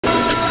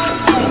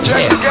I'm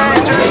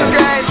coming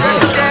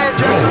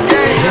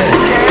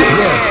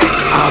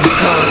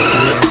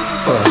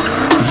for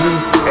you.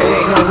 It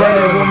ain't no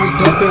running when we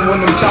dumping,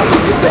 when them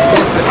choppers get the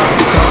best. I'm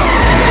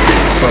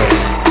coming for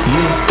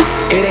you.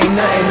 It ain't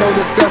nothing, no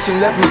discussion.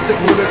 Left him sick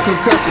with a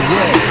concussion.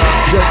 Yeah,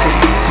 dressing,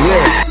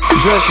 yeah,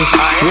 dressing,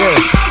 yeah,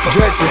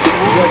 dressing,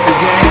 dressing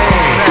game.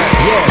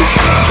 Yeah,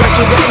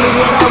 dressing game is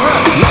what I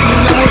run. Let me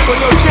know what's for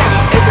your chest.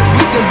 If it's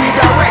beef, then be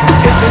direct.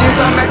 If it is,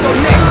 I'm at your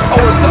neck. Oh,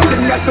 it's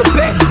something that's a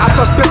bet. I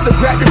trust best to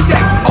grab the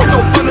tech.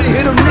 Ocho finna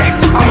hit him next.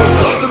 I'ma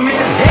bust him in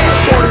his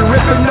head. 40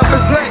 ripping up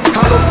his leg.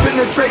 Hollow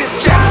penetrate his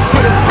chest.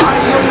 Put his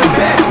body on the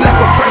bed. Left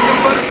a present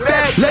for the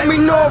feds. Let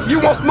me know if you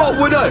want smoke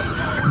with us.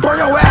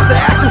 Burn your ass to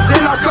ashes,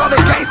 then I call it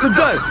gangsta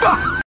dust.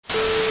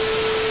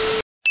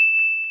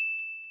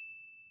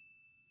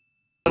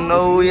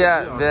 No, we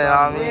at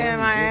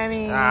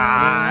Miami.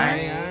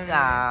 I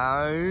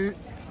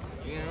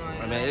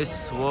mean,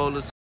 it's swole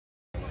as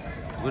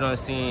we done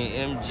seen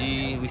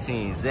MG, we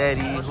seen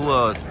Zeddy. Who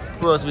else?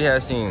 Who else we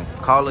have seen?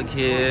 Caller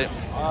Kid.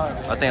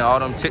 I think all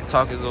them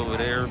TikTokers over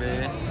there,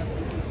 man.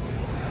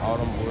 All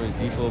them boys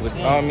deep over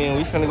there. I mean,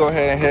 we finna go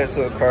ahead and head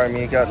to the car. I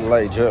mean, got the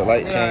light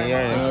chain.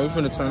 Yeah, we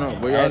finna turn up.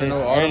 But you already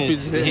know all them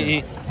pieces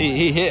hit.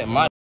 He hit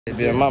my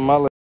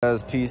little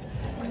ass piece.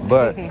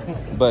 But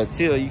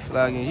till you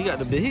flagging, he got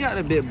the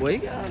big boy. He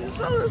got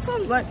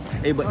something like.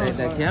 Hey, but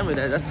that camera,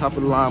 that's top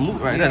of the line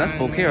move right there. That's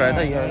 4K right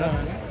there. You know.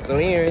 So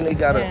he ain't really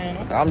got a.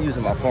 I'm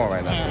using my phone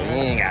right now, so he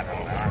ain't got a.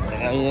 You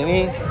know what I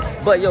mean?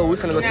 But yo, we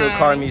finna go to the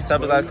car meet,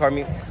 Savagelife car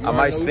meet. I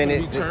might spin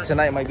it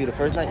tonight. Might be the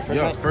first night.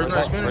 First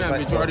night spinning that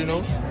bitch. You already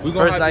know. We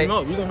gonna hype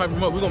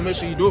him up. We gonna make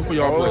sure you do it for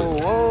y'all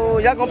boys. Oh,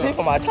 y'all gonna pay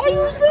for my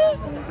tires, man?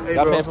 Hey,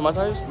 y'all paying for my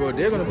tires? Bro,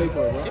 they're gonna pay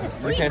for it, bro.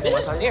 You paying for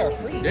my tires? They're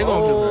free. They're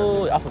gonna pay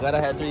for it. I forgot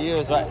I had 3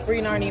 years, right?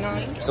 Free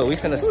 99. So we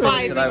finna spin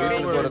it tonight. We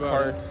finna go to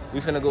car.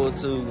 We finna go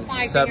to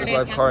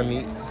Savagelife car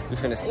meet. We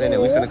finna spin it.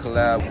 We finna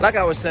collab. Like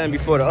I was saying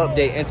before, the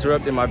update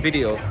interrupted my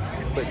video.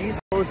 But these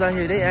hoes out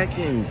here, they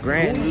acting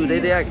brand new.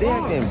 They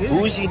acting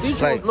bougie.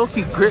 These like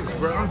low-key grits,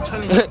 bro. I'm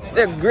telling you.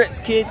 they're grits,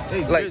 kid.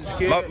 They like grits,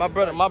 kid. my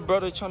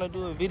brother trying to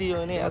do a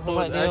video and they acting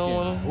like they don't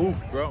want to. Oof,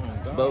 bro.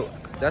 But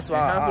that's why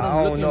I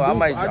don't know. I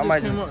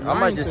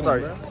might just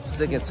start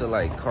sticking to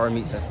like car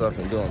meets and stuff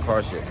and doing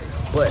car shit.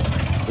 But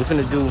we're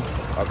finna do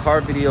a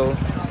car video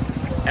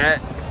at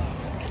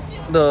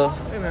the.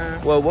 Hey man.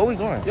 Well, where we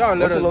going? Y'all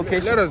let us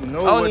location? let us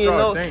know what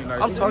y'all think.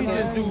 Like, I'm talking.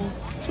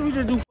 Should we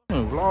just do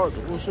vlogs?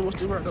 What's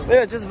this right now?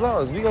 Yeah, just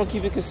vlogs. We gonna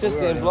keep it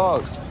consistent in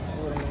vlogs.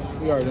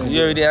 You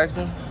already asked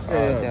them?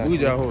 Yeah, we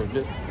just hold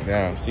it.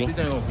 Damn, see,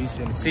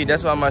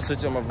 that's why I might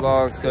switch up my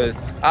vlogs, because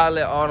I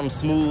let all them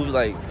smooth,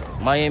 like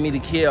Miami the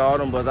Kid, all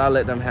them buzz, I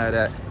let them have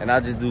that, and I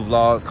just do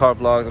vlogs, car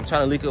vlogs. I'm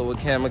trying to link up with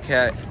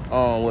Hellcat,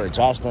 with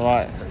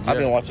Jocelyn. I've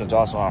been watching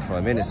Jocelyn for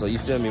a minute, so you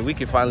feel me? We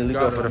can finally link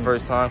up for the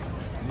first time,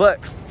 but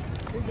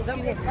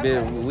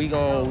we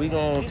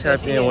gon'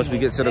 tap in once we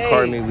get to the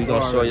car meet. We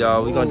gonna show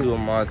y'all. We gonna do a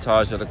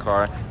montage of the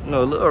car. You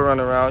know, a little run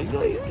around.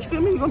 You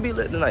feel me? We gonna be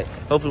lit tonight.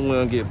 Hopefully we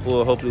don't get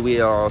pulled. Hopefully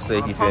we all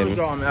safe. You feel me? I promise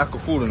y'all I'm acting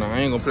fool tonight. I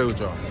ain't gonna play with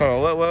y'all.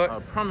 Hold on, what? I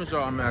promise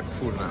y'all I'm acting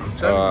fool tonight. I'm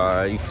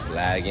telling you. You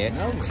flagging.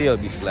 TL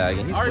be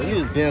flagging. He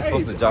was being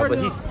supposed to drop, but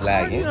he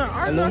flagging.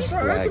 I know he's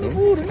flagging.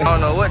 I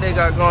don't know what they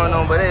got going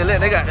on, but they lit.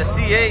 They got the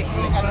C8.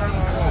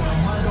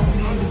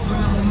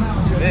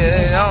 I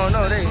don't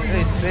know. They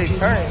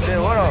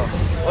turned. What on?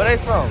 Where they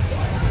from?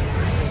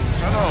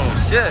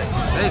 Oh shit.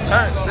 They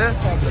turned this.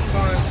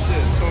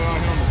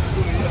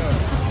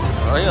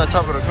 Oh, he on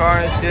top of the car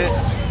and shit.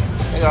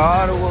 They got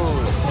all the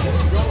wood.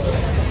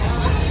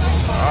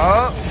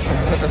 Oh.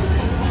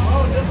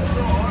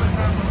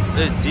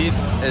 It's deep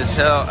as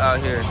hell out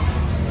here.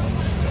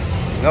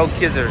 No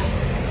kizzer.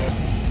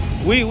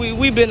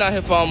 We been out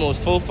here for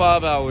almost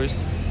 4-5 hours.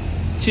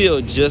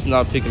 Till just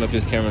not picking up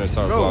his camera and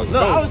start vlogging.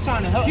 Look, I was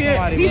trying to help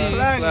somebody,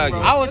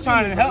 bro. I was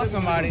trying to help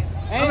somebody.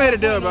 I made a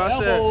deal, bro. I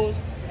said,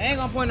 I ain't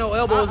gonna point no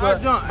elbows, I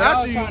jumped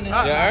after you.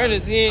 Yeah,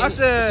 Ernest, it's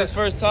his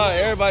first time.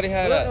 Everybody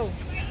had that.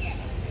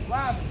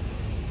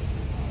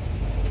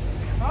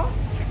 Huh?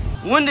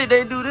 When did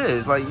they do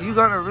this? Like, you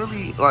gotta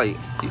really, like,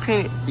 you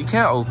can't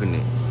open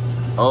it.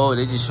 Oh,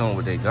 they just showing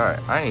what they got.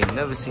 I ain't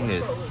never seen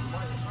this.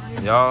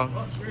 Y'all,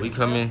 we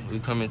coming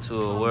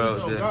to a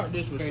world that got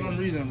this for some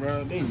reason,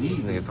 bro. They need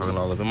nigga talking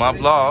all up in my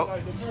vlog.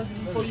 Like the person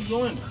before you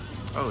go in.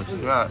 Oh, it's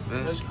not,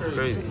 man. It's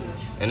crazy.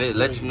 And it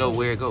lets you know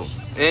where it go.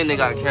 And they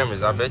got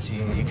cameras. I bet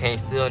you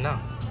can't steal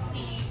now.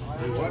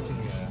 They watching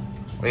you.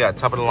 They got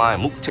top of the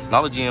line Mook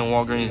technology in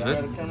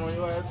Walgreensville.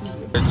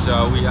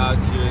 Y'all, we out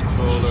here.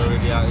 Troll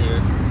already out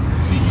here.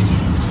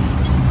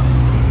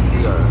 We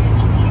got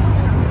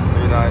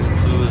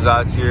 392 is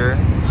out here.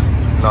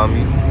 Know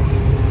me.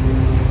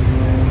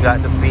 We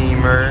got the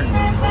Beamer. We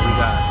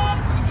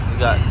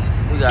got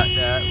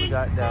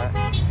that.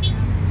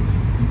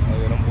 Oh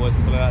yeah, them boys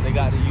pulling out. They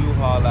got the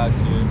U-Haul out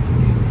here.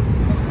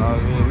 I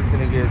mean, we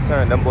finna get a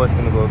turn. Them boys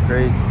finna go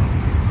crazy.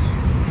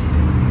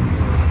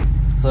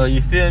 So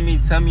you feel me?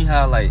 Tell me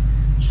how like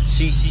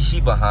she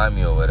behind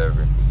me or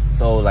whatever.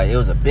 So like it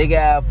was a big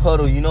ass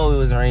puddle. You know it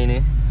was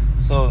raining.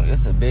 So So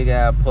it's a big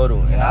ass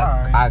puddle, and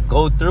I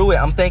go through it.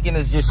 I'm thinking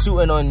it's just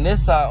shooting on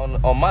this side,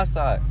 on my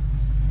side.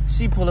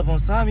 She pull up on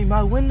side me.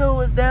 My window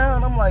was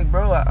down. I'm like,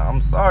 bro,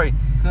 I'm sorry.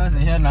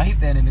 Cousin, hell no, he's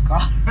standing in the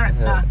car.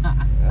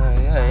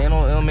 Yeah, it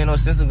don't make no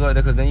sense to go out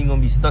there because then you're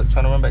gonna be stuck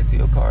trying to run back to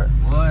your car.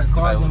 Boy,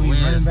 car's gonna be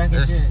running back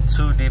and shit. It's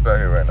too deep out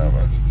here right now,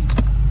 bro.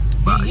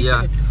 But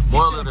yeah,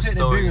 moral of the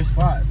story. Bigger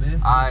spot,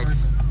 man. I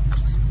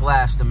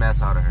splashed the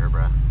mess out of her,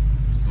 bro.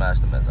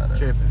 Smashed the mess out of her.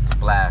 Tripping.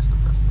 Splashed the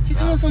mess. She's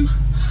telling some,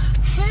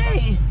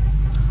 hey,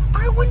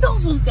 our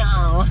windows was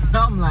down.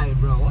 I'm like,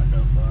 bro, what the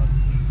fuck?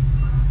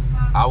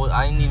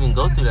 I didn't even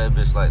go through that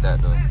bitch like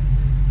that though.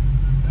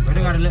 But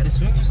they gotta let the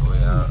swingers through.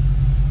 Yeah,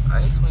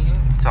 I ain't swinging.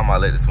 Talking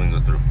about let the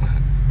swingers through.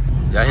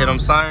 Y'all hear them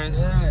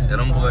sirens? Yeah,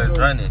 them boys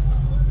running.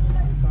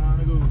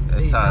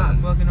 It's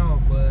time. Fucking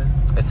off, bud.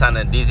 It's time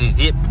to dizzy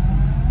zip.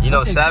 You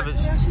know,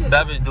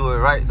 Savage do it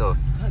right though.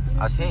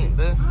 I can't,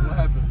 man. What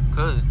happened?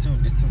 Cause it's too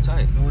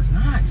tight. No, it's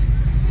not.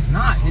 It's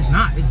not. It's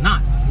not. It's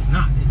not. It's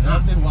not. It's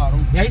not.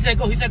 Yeah, he said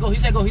go. He said go. He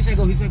said go. He said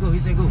go. He said go. He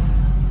said go.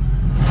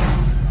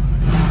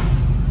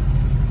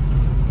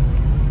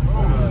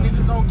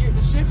 Niggas don't get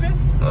the shifting.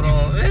 Hold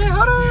on, man.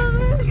 Hold on,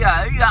 man.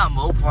 You got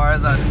more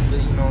parts out there.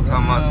 You know what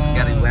I'm talking about? The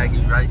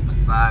scallywaggy right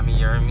beside me. You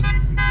hear me?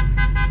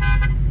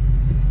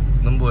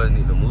 Them boys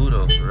need to move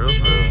though, for real,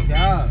 for real.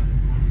 Yeah.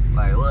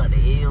 Like what the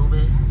hell,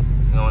 man?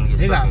 You don't want to get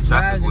stuck in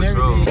traffic with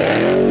trouble.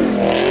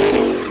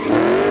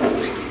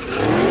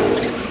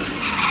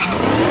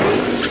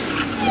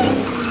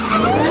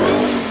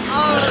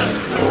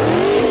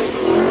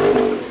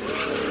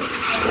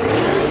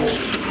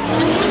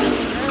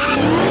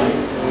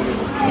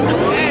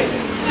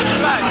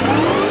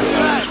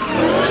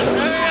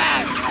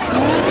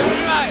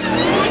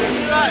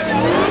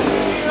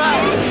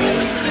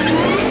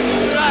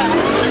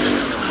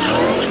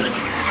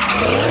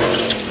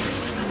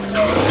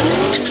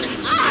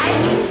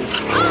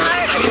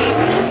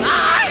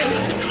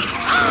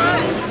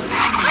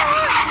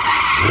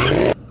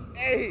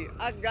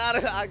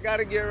 I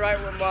gotta get right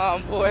with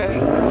mom, boy.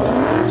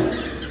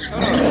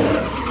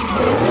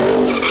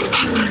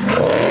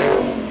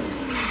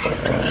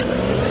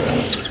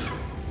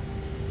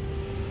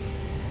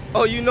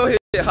 Oh, you know his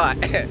shit hot.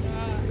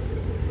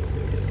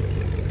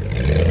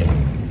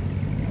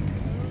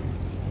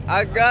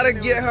 I gotta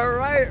get her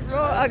right, bro.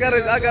 I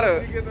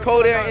gotta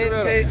cold air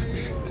intake.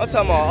 I'm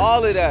talking about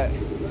all of that.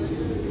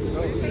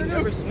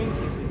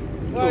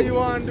 What you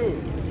wanna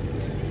do?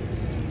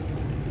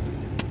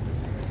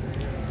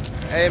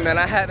 Hey man,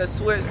 I had to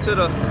switch to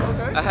the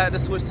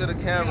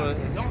camera.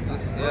 Yeah, you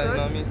know what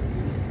I mean?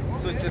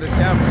 Switch to the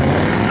camera.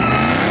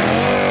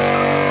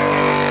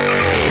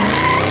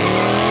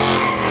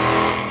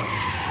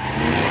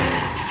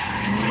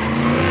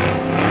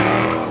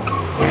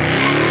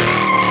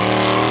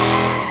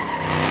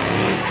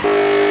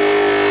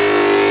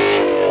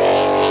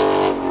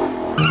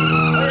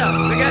 Oh yeah,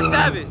 look at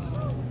Savage.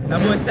 That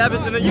boy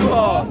Savage in the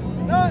U-Haul.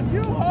 Not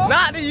U-Haul.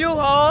 Not the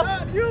U-Haul.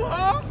 Not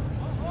U-Haul.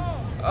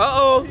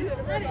 Uh-oh.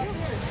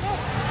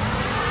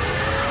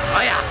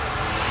 Oh yeah.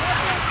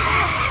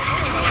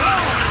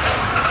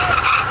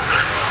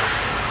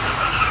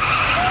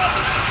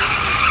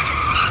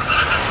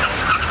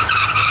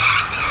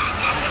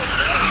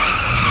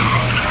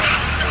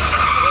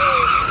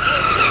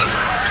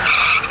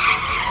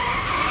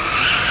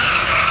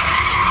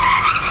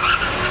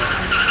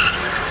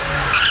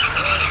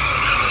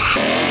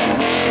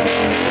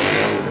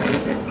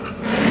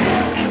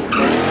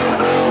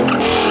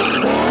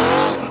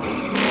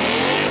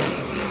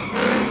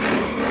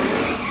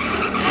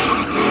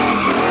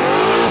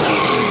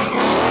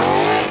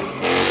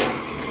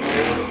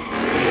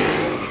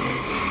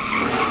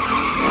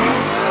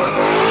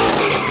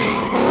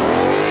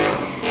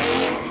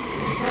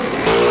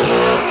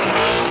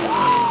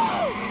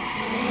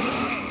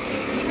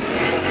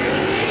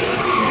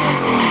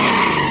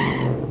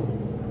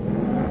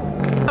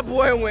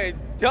 Went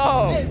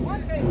dumb.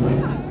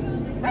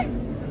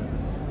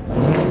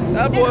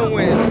 That boy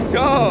went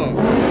dumb.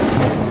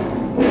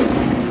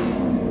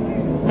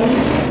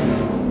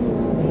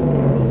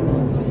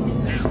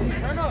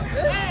 Turn up,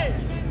 bitch.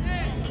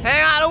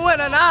 Hang out the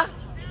window now.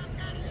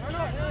 Turn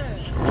up,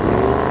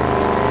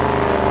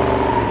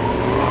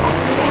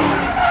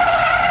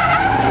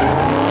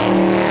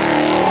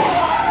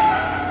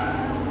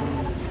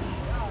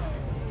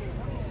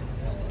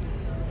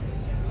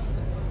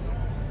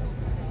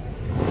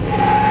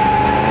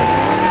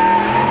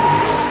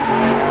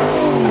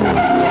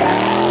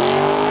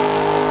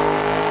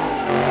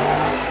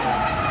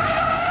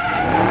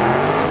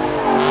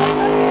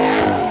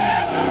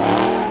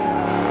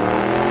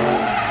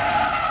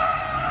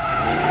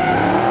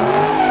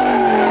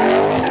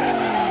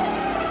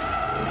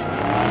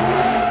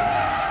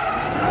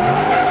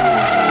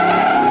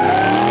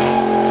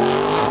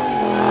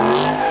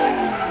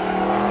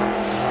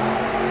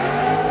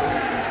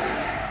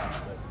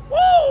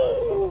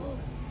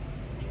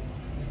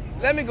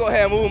 Let me go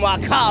ahead and move my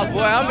car,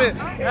 boy.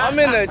 I'm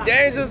in the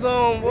danger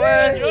zone, boy.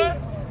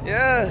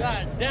 Yeah.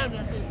 God damn,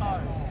 that shit's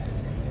hard.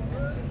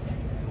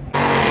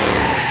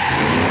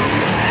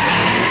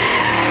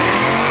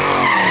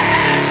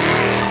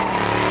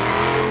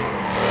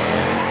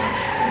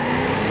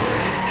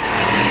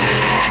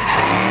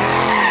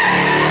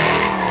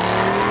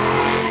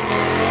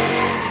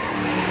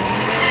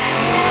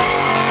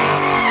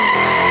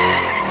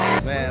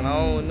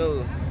 don't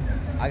know.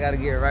 I gotta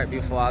get right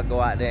before I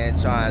go out there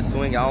and try and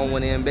swing. I don't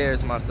want to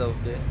embarrass myself,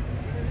 bitch.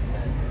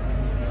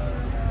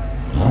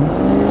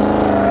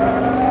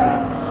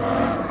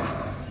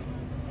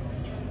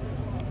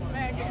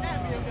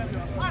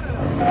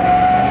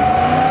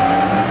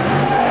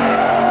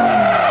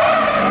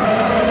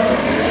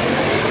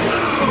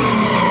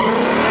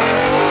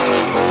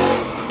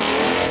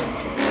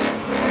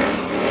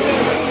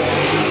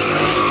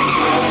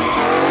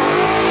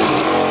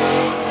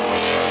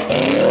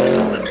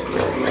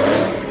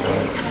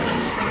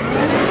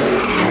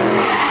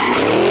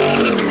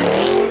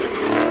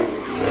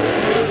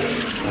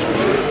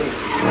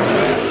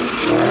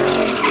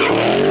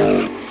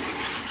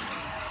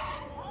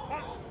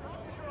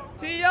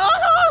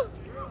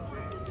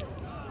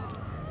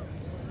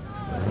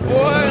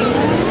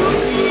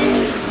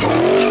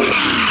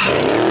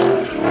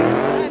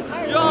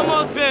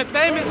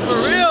 Famous for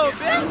real,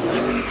 bitch.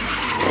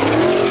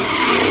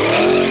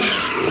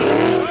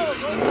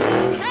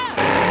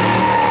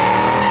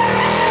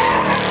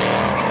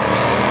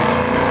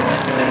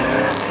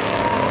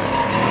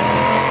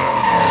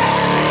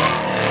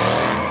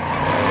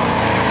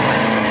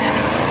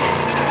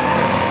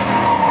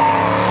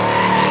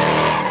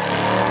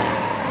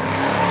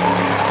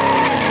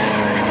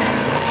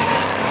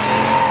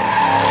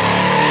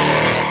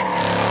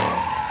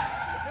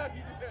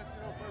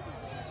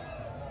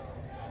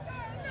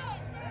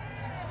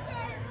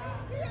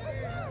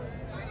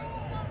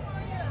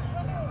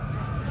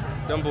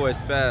 Them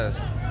boys fast.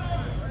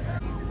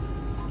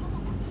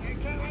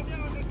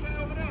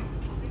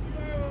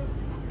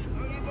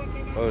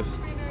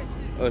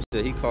 Oh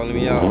shit, he calling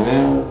me out,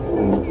 man.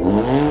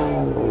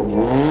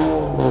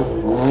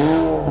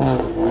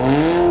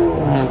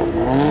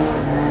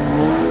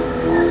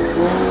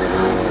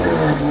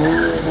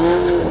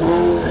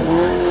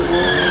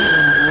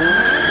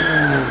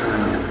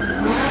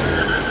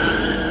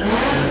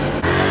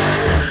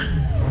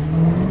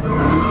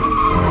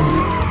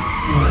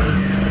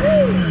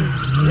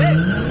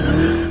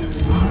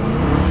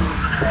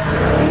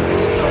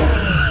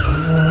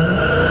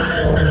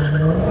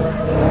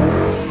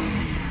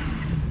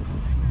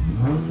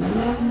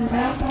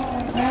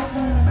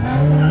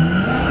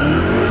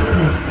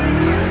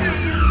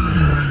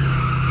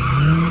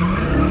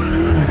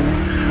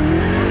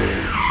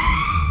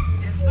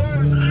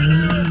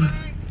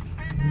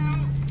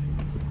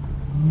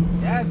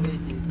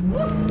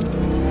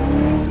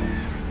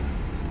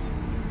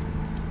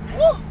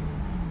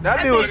 That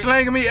bitch was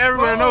slinging me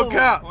everywhere, no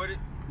cap.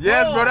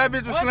 Yes, bro, that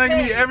bitch was slinging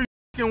me every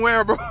fucking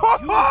bro.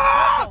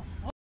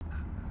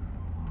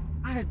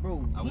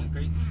 I went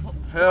crazy.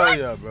 Hell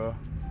yeah, bro.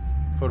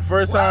 For the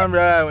first time,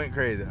 bro, I went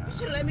crazy. You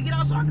should've let me get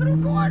out so I could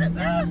record it,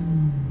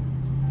 man.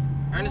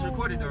 Ernest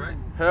recorded though, right?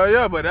 Hell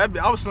yeah, but that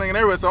I was slinging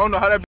everywhere, so I don't know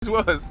how that bitch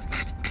was.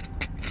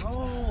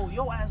 Oh,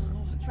 your ass was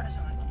losing trash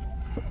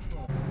on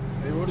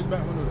Hey, roll this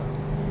back window down.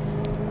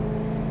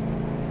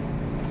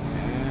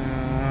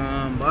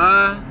 Boy.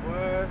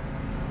 What?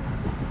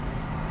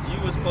 You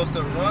was supposed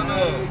to run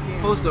up.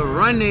 Supposed to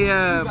run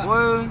there,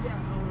 boy.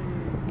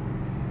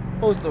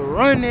 Supposed to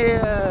run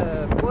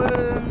there,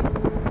 boy.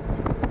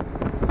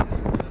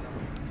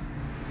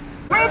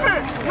 Rip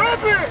it!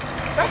 Rip it!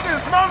 That shit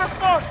small as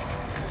fuck.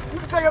 You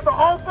can take up the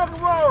whole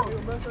fucking road.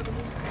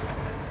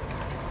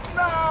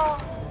 No.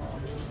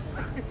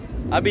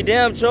 I be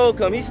damn Joe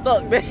come, he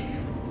stuck, man.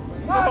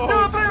 1,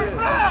 2, 3,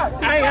 4.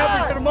 I ain't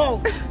helping for the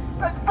moment. Take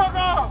the fuck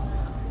off.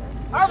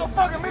 I have a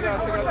fucking minute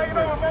to take it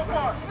over my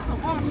car. This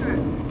is bullshit.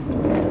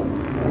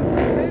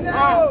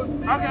 Oh,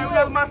 okay, we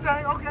got a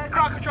Mustang. Okay,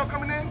 car control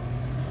coming in.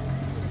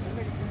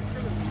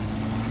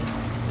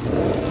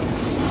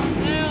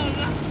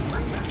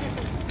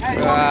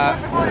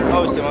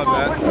 Oh shit, my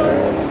bad.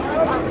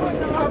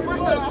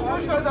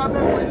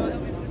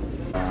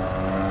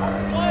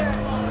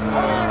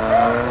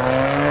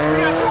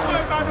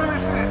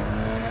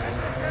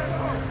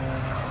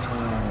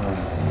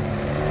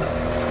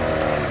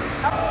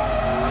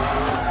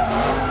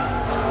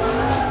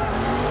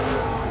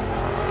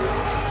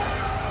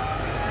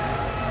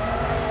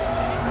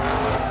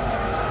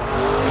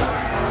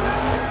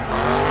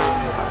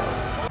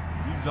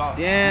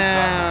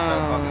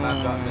 Damn.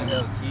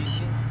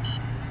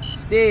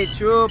 Stay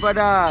true, my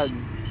dog.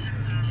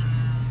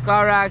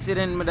 Car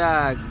accident, my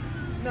dog.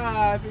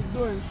 Nah, if it's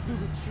doing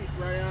stupid shit,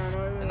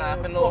 Ryan. Nah,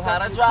 if I know how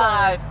to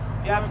drive.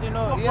 You have to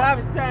know. You have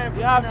to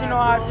know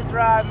how to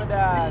drive, my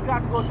dog. You got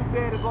to go to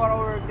bed to go to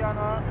work, you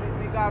know.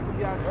 We got to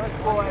be at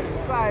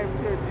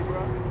 5:30,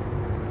 bro.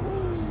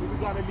 We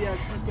got to be at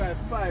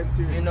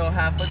 5:30. You know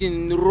how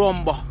fucking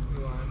Rumba.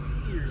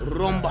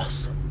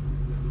 Rumbas.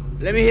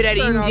 Let me hear that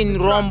engine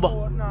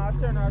rumba. Nah,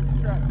 turn out the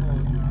track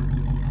mode.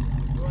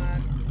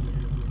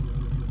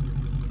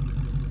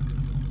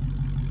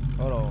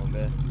 Hold on,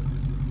 man.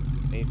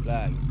 Ain't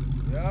flag.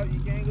 Yeah, you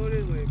can't go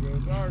this way, bro.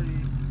 Sorry.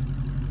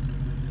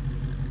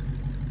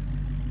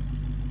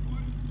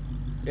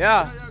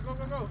 Yeah.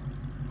 Go.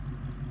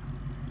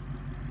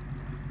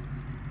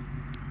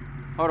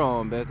 Hold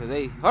on, man, cause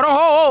hold on.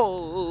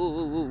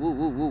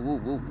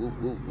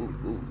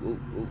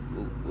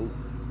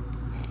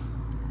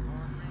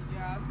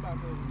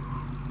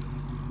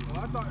 Oh,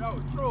 I thought that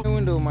was true. The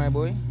window, my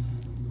boy.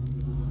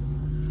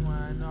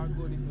 Why not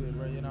go this way,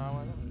 right? You know, I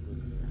want to go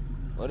this way.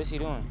 What is he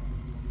doing?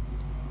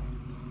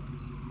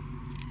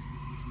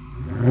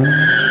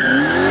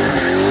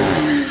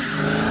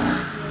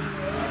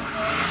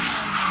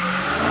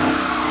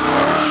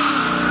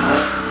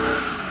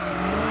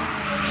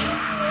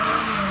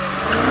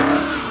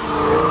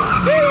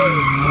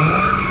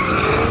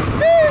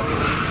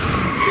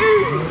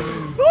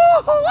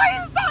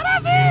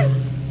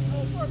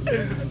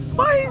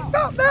 Why you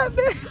stop that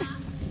bitch?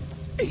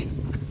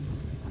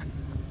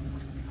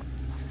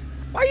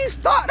 Why you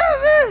stop that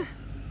bitch?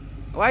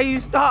 Why you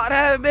stop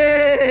that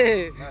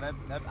bitch?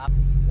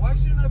 Why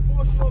shouldn't I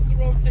force you off the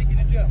road and take you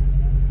to jail?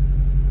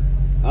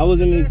 I was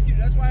in Ask you,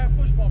 that's why I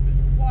push bumpers.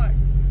 Why?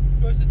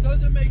 Because it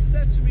doesn't make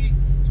sense to me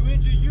to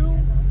injure you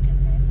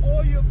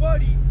or your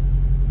buddy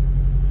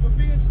for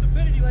being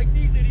stupidity like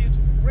these idiots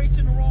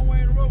racing the wrong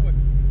way in the roadway.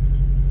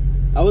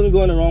 I wasn't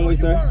going the wrong way,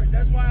 sir. Weren't.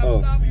 That's why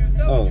I'm stopping you and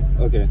telling you.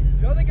 Oh, okay.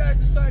 The other guys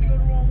decide to go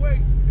the wrong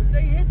way. If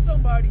they hit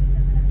somebody,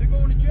 they're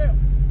going to jail.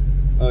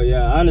 Oh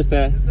yeah, I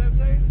understand. You know what I'm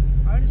saying?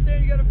 I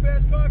understand you got a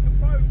fast car, could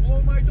probably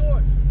blow my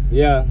doors.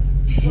 Yeah.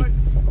 But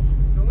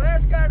the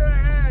last guy that I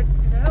had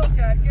in the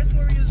Hellcat, guess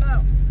where he is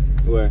now?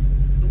 Where?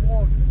 The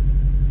wall.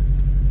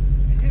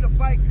 He hit a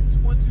bike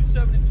at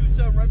 127 and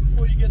 27 right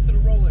before you get to the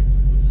Rolex,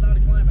 which is not a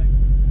climax.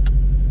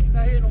 He's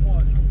not here no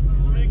more.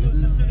 His vehicle's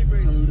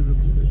disintegrated.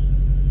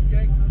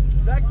 Okay?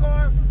 That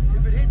car,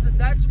 if it hits at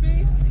that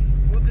speed,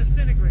 will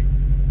disintegrate.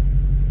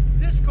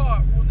 This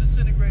car will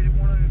disintegrate at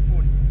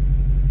 140.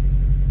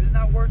 It's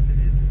not worth it,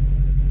 is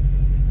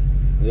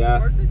it? Yeah.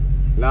 Is it worth it?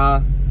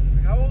 Nah.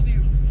 How old are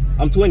you?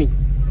 I'm 20.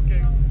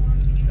 Okay.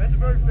 That's a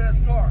very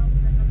fast car.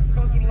 It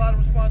comes with a lot of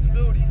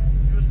responsibility.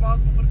 You're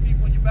responsible for the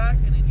people in your back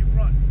and in your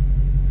front.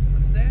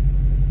 Understand?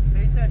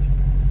 Pay attention.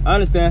 I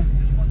understand.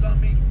 This one's on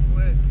me.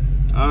 Go ahead.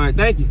 All right,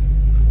 thank you.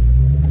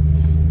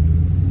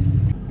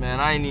 Man,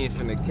 I ain't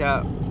even finna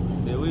cap.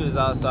 Yeah, we was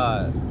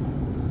outside.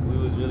 We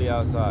was really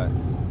outside.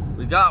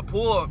 We got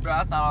pulled, bro.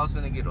 I thought I was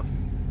finna get a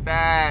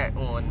fat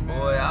one,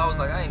 boy. I was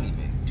like, I ain't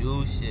even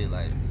do shit.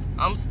 Like,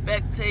 I'm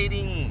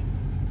spectating.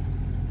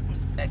 I'm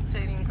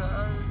spectating,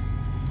 cuz.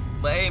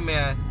 But hey,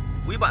 man,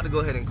 we about to go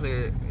ahead and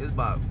clear it. It's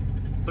about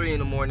 3 in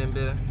the morning,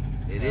 bitch.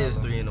 It is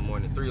 3 in the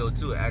morning,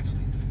 3:02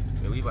 actually.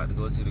 And we about to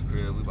go see the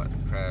crib. We about to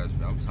crash,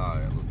 but I'm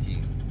tired, low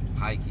key,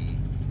 high key,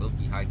 low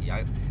key, high key.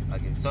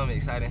 Like if something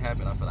exciting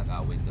happened, I feel like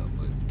I'll wake up,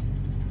 but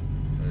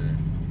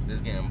this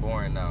is getting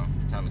boring now.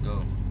 It's time to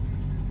go.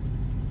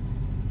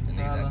 The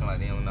niggas acting like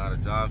they don't know how to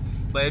drive.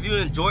 But if you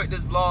enjoyed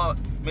this vlog,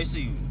 make sure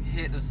you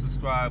hit the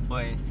subscribe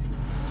button,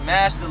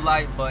 smash the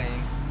like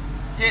button,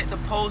 hit the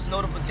post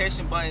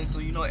notification button so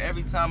you know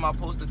every time I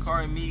post a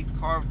car and me,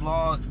 car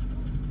vlog,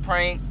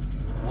 prank,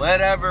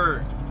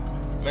 whatever.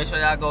 Make sure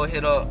y'all go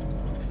hit up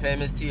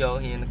Famous T.O.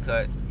 He in the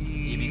cut.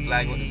 He be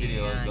flagging with the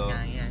videos though.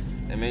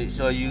 And make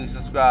sure you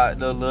subscribe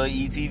to Lil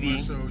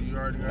ETV. So you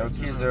already No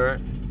kids are.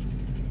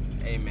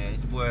 Hey man,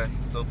 it's your boy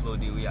SoFlo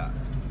D. We out.